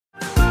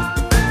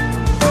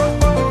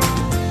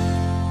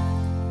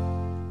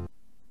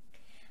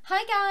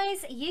Hi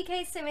guys,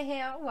 UK Simmer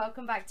here.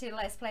 Welcome back to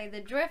Let's Play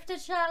the Drifter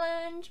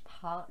Challenge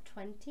Part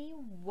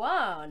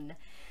 21.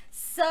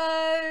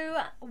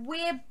 So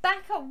we're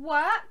back at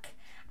work.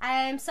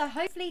 So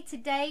hopefully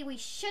today we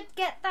should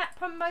get that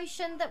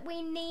promotion that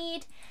we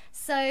need.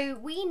 So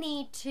we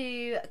need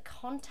to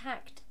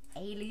contact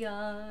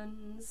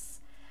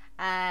aliens.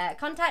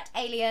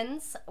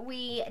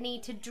 We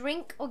need to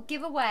drink or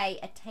give away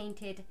a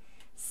tainted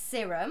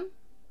serum.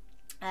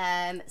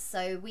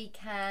 So we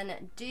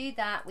can do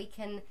that. We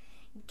can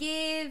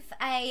give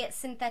a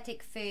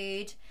synthetic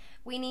food.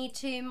 We need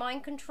to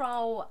mind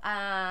control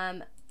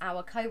our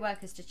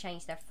co-workers to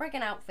change their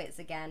friggin' outfits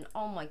again.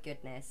 Oh my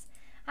goodness.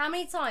 How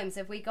many times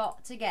have we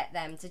got to get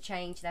them to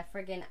change their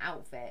friggin'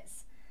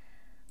 outfits?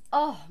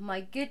 Oh my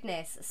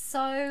goodness.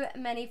 So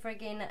many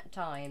friggin'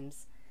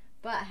 times.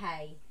 But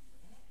hey.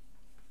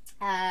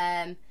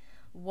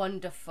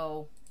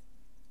 Wonderful.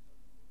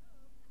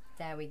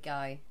 There we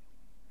go.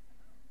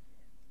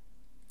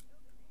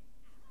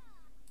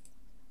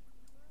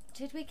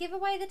 Did we give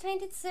away the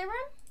tainted serum?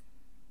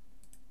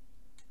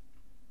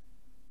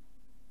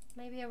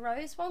 Maybe a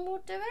rose one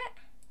will do it?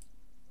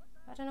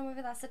 I don't know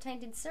whether that's a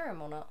tainted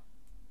serum or not.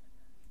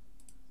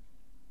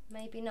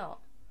 Maybe not.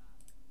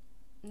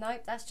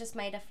 Nope, that's just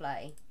made of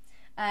flay.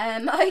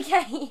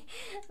 Okay,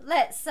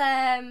 let's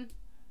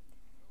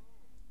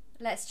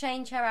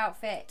change her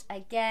outfit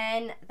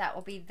again. That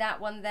will be that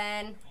one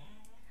then.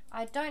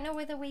 I don't know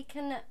whether we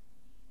can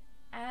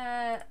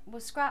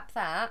we'll scrap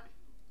that.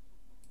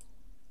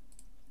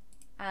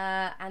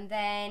 And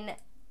then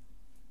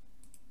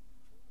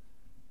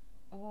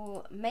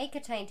we'll make a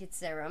tainted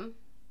serum.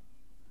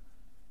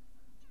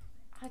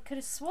 I could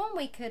have sworn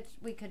we could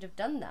have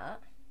done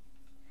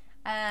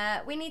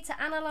that. We need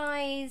to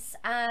analyze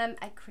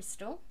a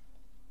crystal,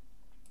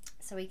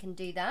 so we can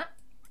do that.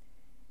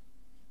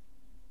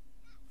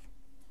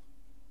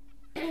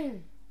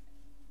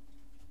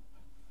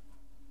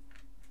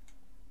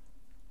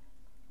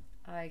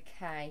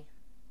 Okay,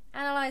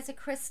 analyze a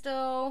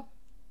crystal.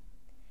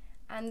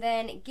 And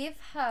then give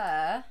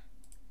her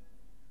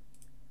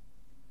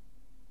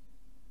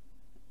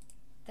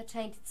the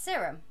tainted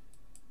serum.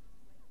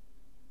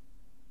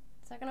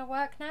 Is that going to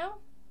work now?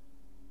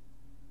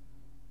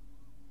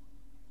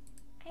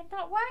 It's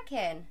not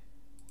working.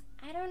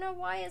 I don't know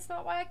why it's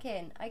not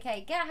working.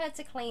 Okay, get her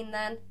to clean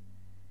then.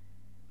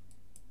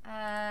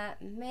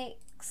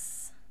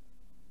 Mix.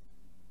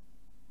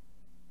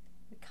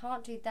 We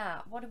can't do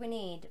that. What do we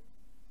need?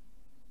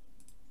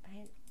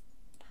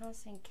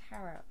 Passing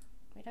carrot.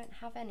 We don't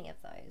have any of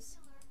those.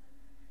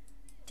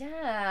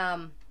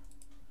 Damn.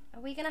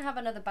 Are we going to have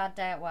another bad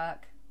day at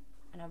work?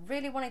 And I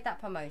really wanted that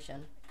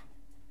promotion.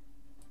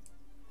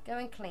 Go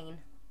and clean.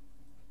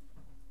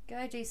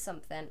 Go do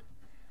something.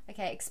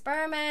 Okay,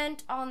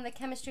 experiment on the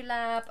chemistry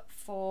lab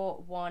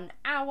for 1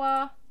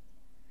 hour.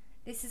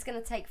 This is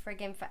going to take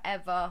friggin'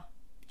 forever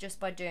just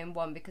by doing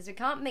one, because we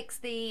can't mix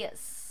the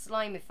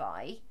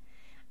Slimify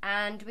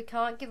and we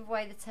can't give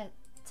away the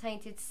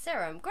tainted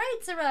serum.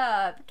 Great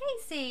syrup,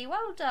 Casey,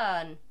 well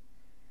done.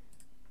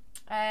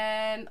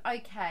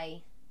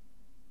 Okay,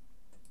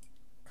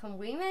 can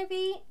we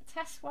maybe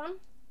test one?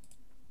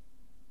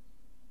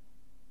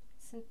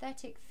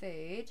 Synthetic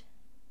food.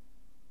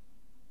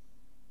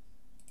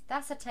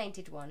 That's a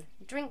tainted one.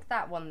 Drink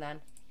that one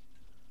then.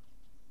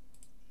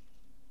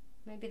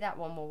 Maybe that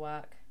one will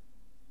work.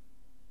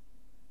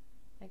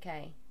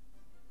 Okay,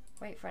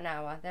 wait for an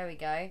hour. There we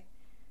go.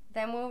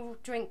 Then we'll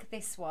drink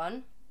this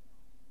one.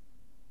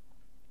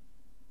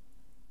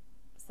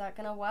 Is that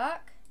gonna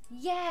work?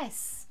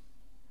 Yes!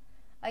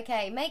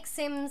 Okay, make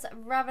Sims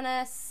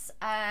ravenous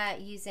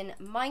using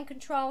mind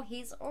control.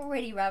 He's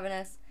already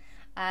ravenous.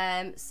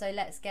 So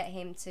let's get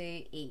him to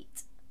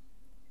eat.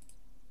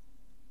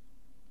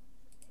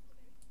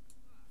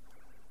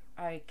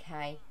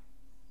 Okay.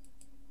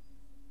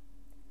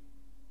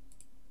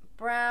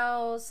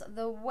 Browse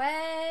the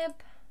web.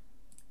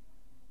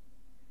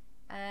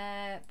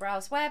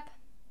 Browse web.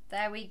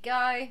 There we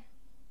go.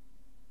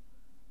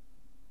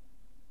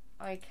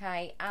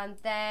 Okay, and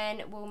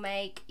then we'll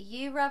make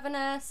you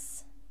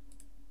ravenous.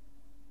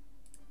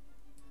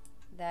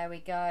 There we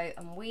go,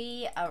 and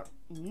we are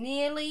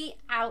nearly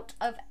out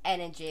of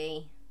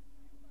energy.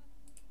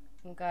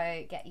 We'll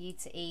go get you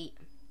to eat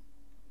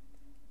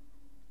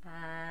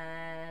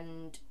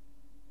and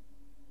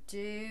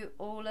do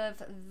all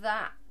of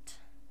that.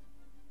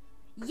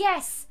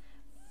 Yes!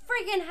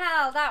 Friggin'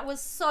 hell, that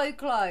was so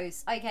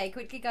close. Okay,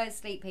 quickly go to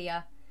sleep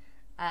here,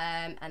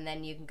 and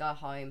then you can go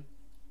home.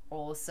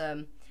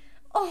 Awesome.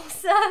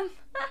 Awesome.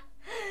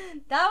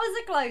 That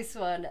was a close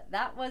one.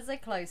 That was a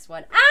close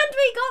one. And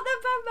we got the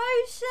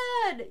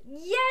promotion.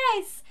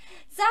 Yes.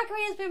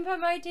 Zachary has been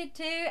promoted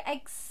to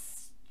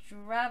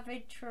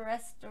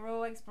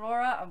extraterrestrial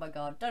explorer. Oh my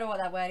god, don't know what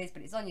that word is,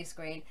 but it's on your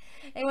screen.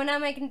 It will now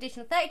make an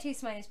additional 32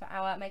 simoleons per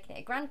hour, making it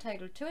a grand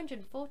total of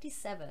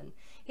 247.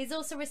 He's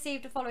also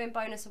received a following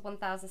bonus of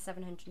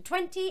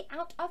 1,720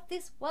 out of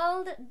this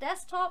world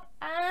desktop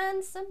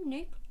and some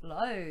new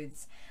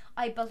clothes.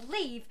 I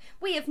believe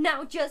we have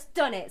now just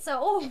done it. So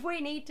all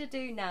we need to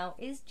do now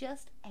is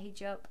just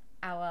age up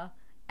our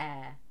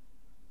heir.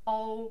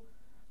 Oh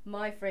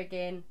my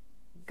friggin'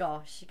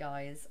 gosh,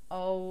 guys.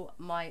 Oh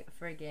my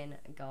friggin'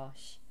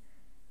 gosh.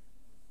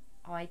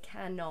 I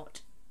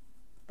cannot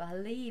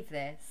believe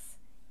this.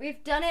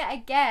 We've done it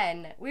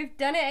again. We've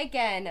done it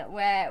again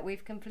where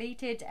we've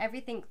completed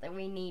everything that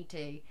we need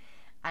to.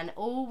 And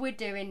all we're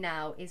doing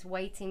now is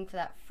waiting for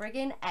that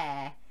friggin'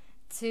 heir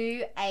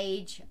to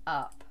age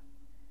up.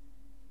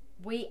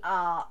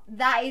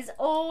 That is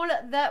all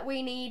that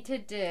we need to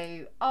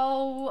do.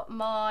 Oh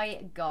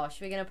my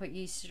gosh, we're going to put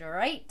you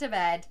straight to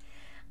bed.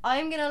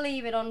 I'm going to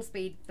leave it on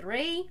speed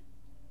 3.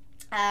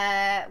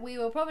 We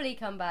will probably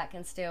come back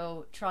and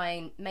still try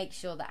and make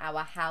sure that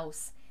our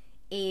house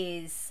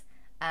is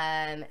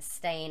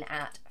staying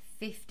at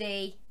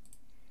 50.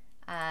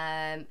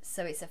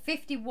 So it's a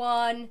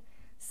 51.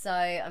 So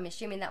I'm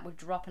assuming that will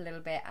drop a little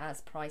bit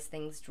as price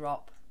things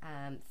drop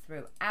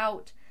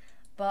throughout.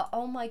 But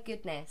oh my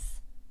goodness.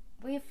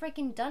 We have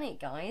freaking done it,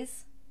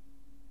 guys.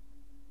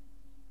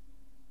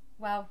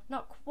 Well,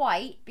 not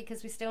quite,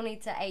 because we still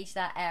need to age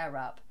that heir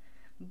up.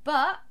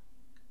 But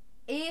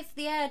if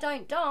the heir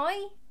don't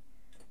die,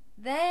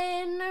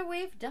 then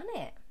we've done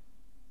it.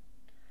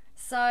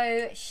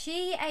 So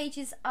she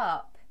ages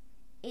up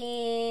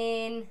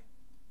in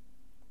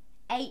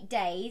 8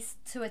 days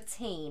to a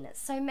teen.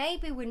 So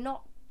maybe we're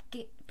not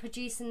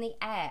producing the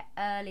heir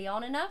early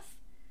on enough.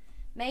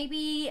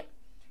 Maybe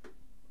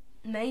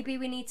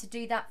we need to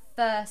do that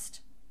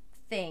first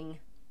thing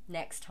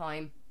next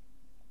time.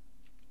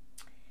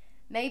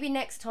 Maybe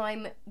next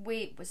time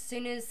as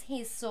soon as she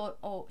is sort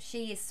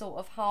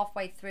of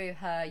halfway through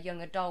her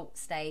young adult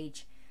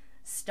stage,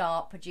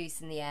 start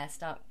producing the heir,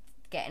 start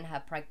getting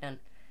her pregnant.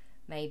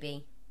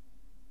 Maybe.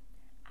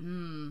 I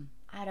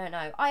don't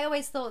know. I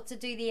always thought to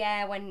do the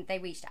heir when they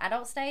reached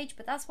adult stage,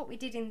 but that's what we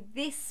did in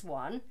this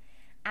one,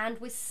 and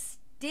we're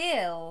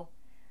still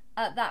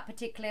at that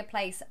particular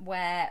place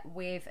where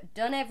we've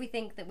done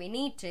everything that we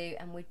need to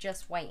and we're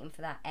just waiting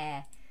for that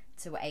heir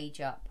to age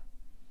up.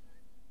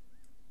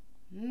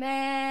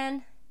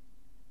 Man,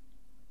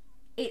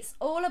 it's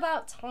all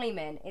about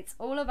timing. It's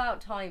all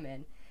about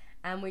timing,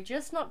 and we're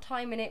just not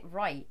timing it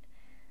right.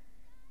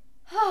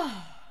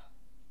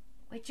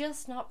 We're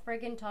just not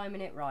friggin'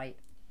 timing it right.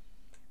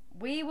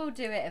 We will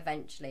do it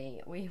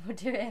eventually. We will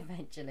do it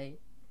eventually.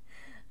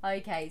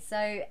 Okay,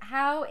 so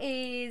how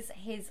is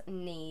his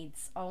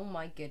needs? Oh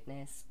my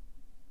goodness.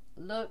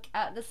 Look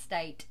at the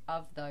state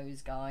of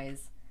those,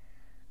 guys.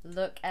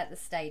 Look at the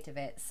state of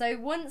it. So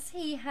once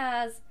he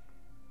has...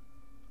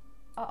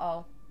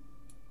 Uh-oh.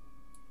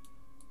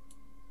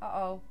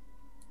 Uh-oh.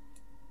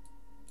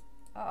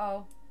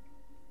 Uh-oh.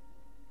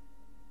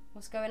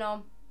 What's going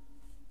on?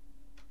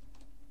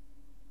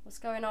 What's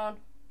going on?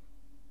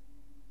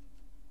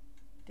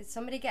 Did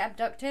somebody get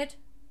abducted?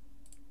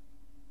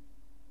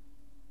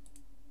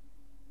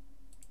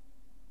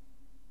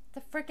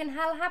 The frickin'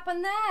 hell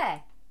happened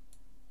there?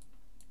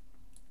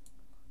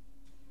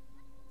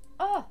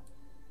 Oh.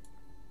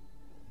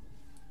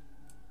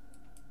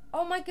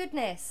 Oh my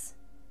goodness.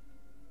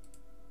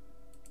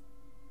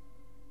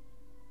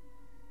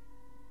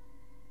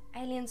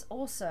 Alien's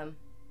awesome.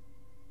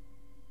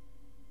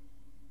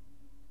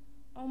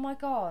 Oh my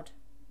god.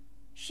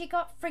 She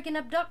got friggin'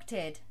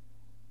 abducted.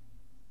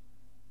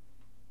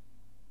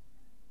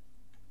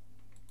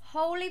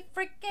 Holy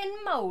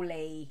frickin'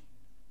 moly.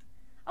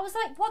 I was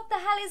like, what the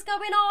hell is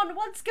going on?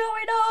 What's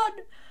going on?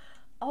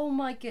 Oh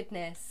my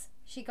goodness.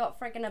 She got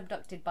friggin'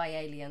 abducted by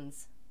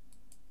aliens.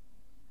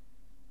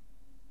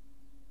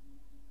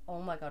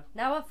 Oh my god.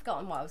 Now I've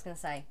forgotten what I was going to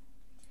say.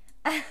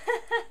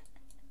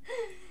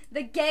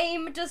 The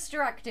game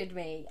distracted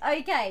me.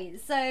 Okay,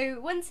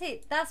 so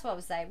that's what I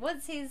was saying.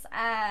 Once he's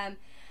had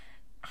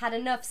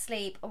enough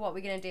sleep, what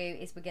we're going to do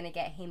is we're going to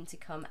get him to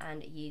come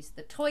and use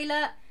the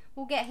toilet.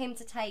 We'll get him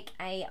to take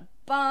a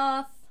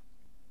bath.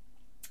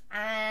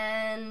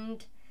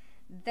 And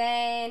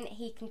then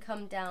he can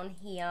come down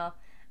here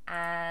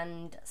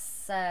and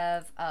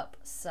serve up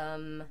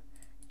some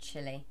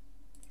chili.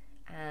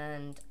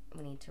 And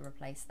we need to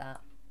replace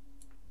that.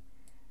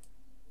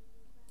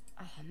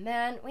 Oh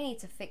man, we need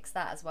to fix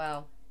that as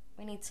well.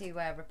 We need to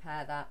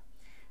repair that.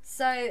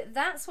 So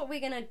that's what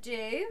we're going to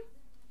do.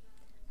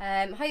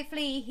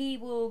 Hopefully he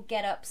will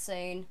get up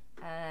soon.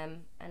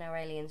 And our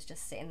alien's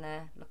just sitting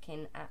there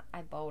looking at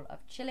a bowl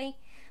of chili.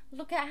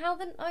 Look at how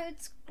the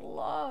notes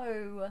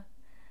glow.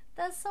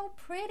 They're so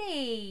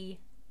pretty.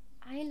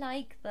 I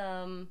like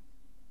them.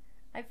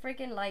 I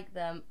freaking like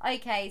them.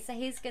 Okay, so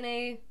he's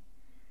gonna...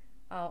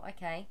 Oh,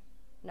 okay.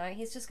 No,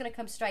 he's just gonna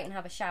come straight and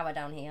have a shower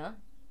down here.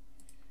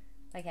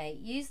 Okay,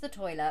 use the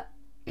toilet.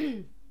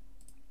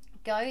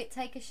 Go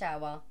take a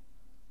shower.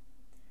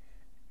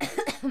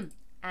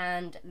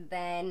 And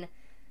then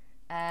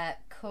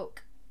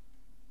cook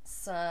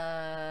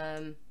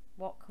some,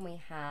 what can we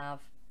have?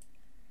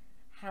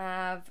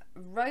 Have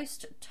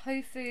roast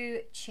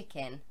tofu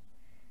chicken.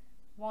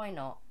 Why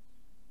not?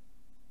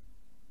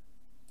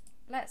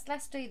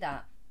 Let's do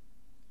that.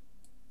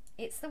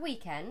 It's the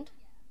weekend,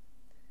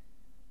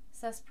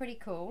 so that's pretty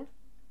cool.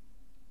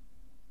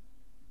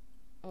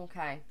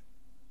 Okay.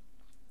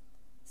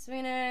 So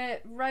we're gonna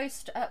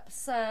roast up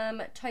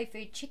some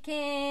tofu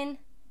chicken.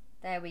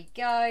 There we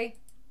go.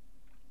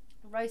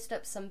 Roast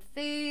up some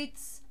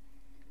foods.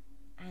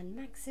 And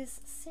Max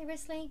says,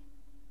 seriously?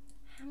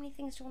 How many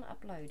things do you want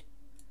to upload?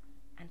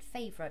 And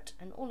favourite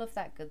and all of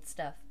that good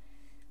stuff.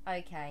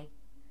 Okay.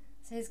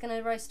 So he's going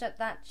to roast up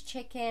that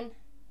chicken.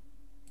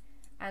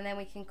 And then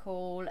we can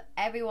call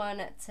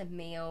everyone to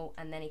meal.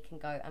 And then he can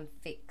go and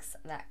fix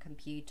that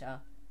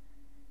computer.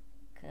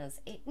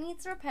 Because it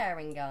needs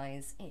repairing,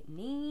 guys. It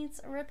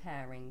needs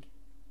repairing.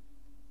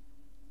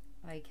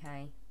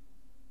 Okay.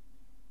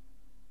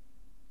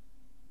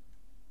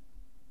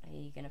 Are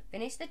you going to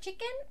finish the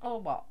chicken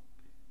or what?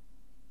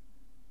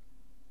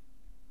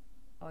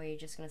 Or are you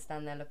just going to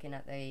stand there looking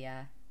at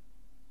the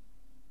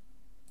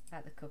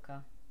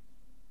cooker?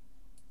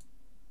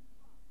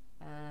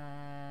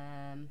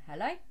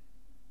 Hello?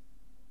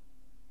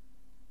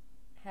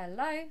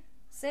 Hello,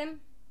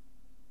 Sim?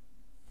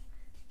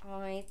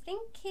 I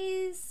think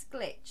he's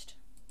glitched.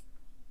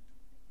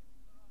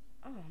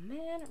 Oh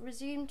man,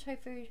 resume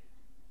tofu.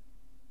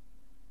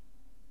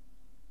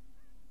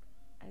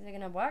 Is it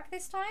gonna work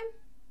this time?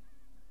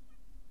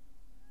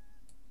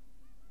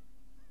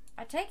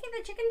 I take it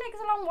the chicken takes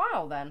a long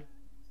while then.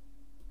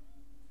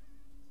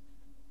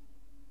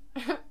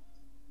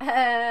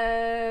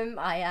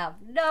 I have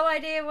no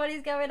idea what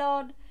is going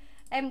on.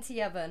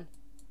 Empty oven.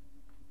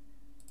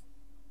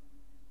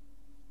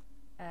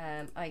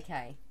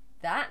 Okay.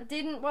 That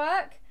didn't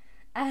work.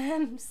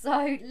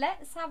 So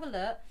let's have a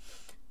look.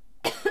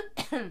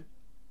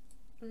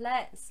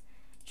 Let's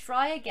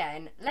try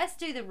again. Let's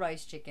do the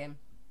roast chicken.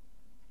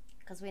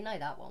 Because we know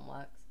that one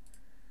works.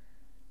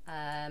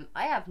 I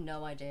have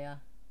no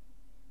idea.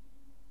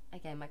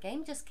 Okay, my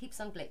game just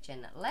keeps on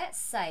glitching. Let's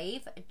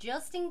save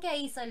just in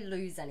case I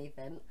lose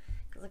anything.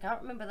 Because I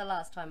can't remember the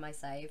last time I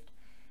saved.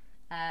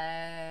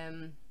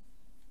 Okay.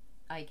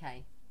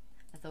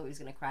 I thought it was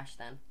going to crash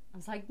then. I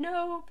was like,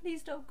 no,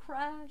 please don't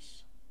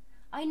crash.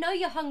 I know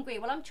you're hungry.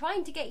 Well, I'm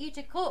trying to get you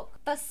to cook.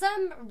 For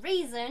some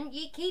reason,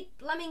 you keep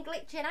blooming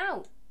glitching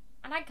out.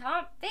 And I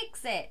can't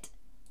fix it.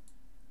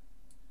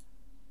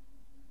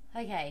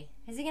 Okay.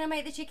 Is he going to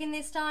make the chicken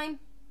this time?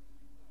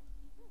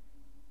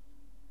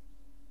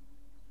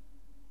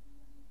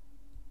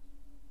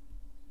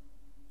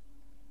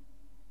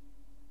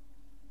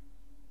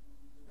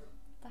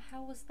 The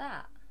hell was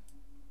that?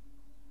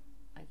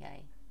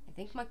 Okay. I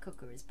think my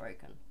cooker is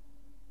broken.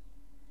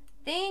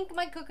 Think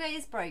my cooker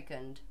is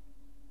broken.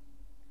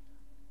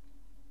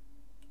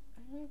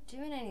 I'm not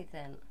doing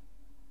anything.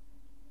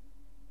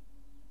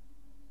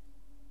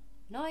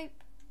 Nope.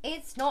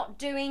 It's not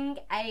doing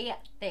a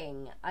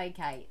thing.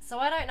 Okay. So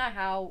I don't know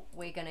how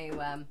we're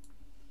gonna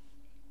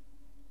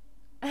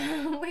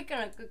we're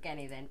gonna cook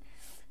anything.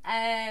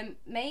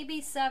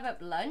 Maybe serve up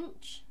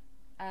lunch.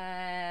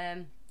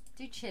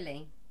 Do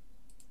chili.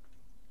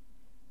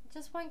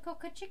 Just won't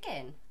cook a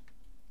chicken.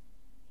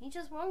 He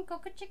just won't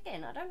cook a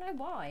chicken. I don't know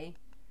why.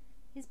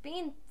 He's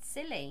being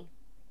silly.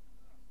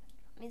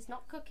 He's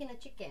not cooking a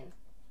chicken.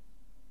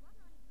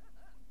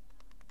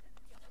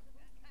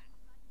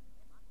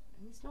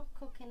 He's not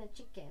cooking a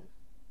chicken.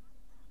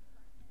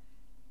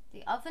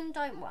 The oven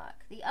don't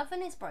work. The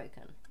oven is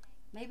broken.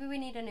 Maybe we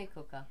need a new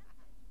cooker.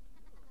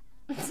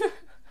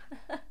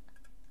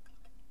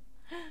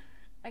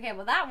 Okay,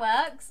 well that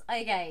works.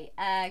 Okay,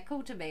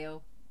 call to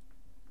meal.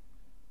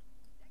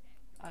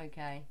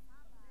 Okay.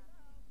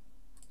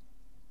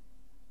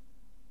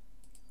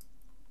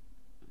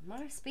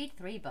 My speed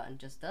 3 button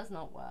just does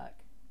not work.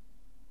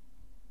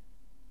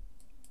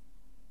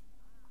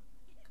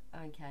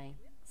 Okay.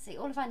 See,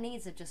 all of our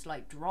needs have just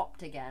like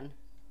dropped again.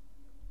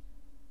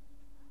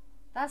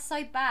 That's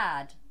so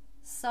bad.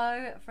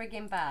 So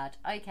friggin' bad.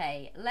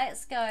 Okay,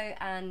 let's go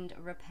and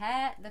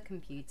repair the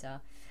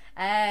computer.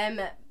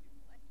 I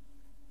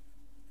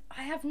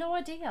have no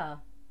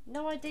idea.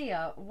 No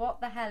idea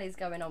what the hell is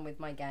going on with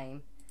my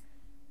game.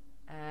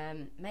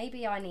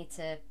 Maybe I need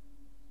to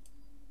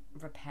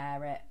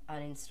repair it,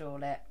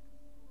 uninstall it,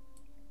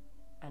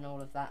 and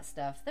all of that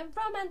stuff. The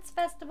romance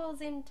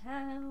festival's in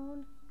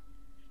town.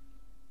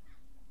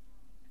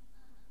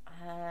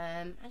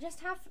 I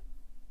just have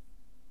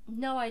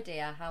no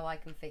idea how I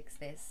can fix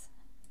this.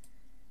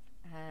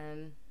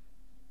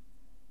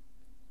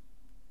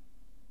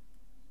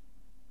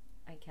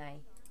 Okay,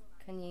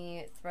 can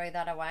you throw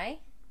that away?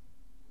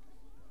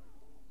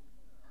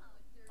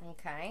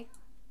 Okay.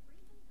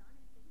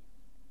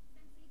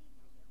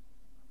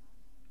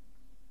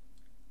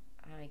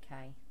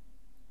 Okay.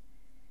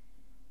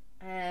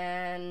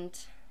 And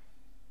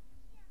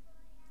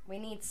we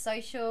need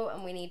social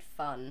and we need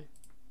fun.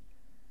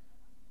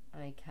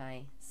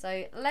 Okay,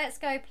 so let's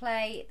go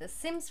play The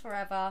Sims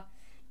Forever,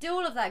 do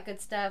all of that good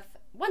stuff,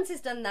 once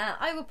it's done that,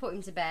 I will put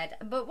him to bed.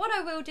 But what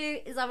I will do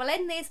is I will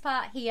end this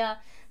part here.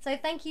 So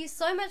thank you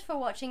so much for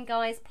watching,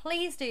 guys.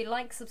 Please do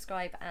like,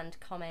 subscribe and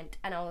comment,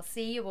 and I will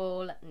see you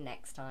all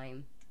next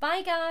time.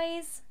 Bye,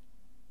 guys.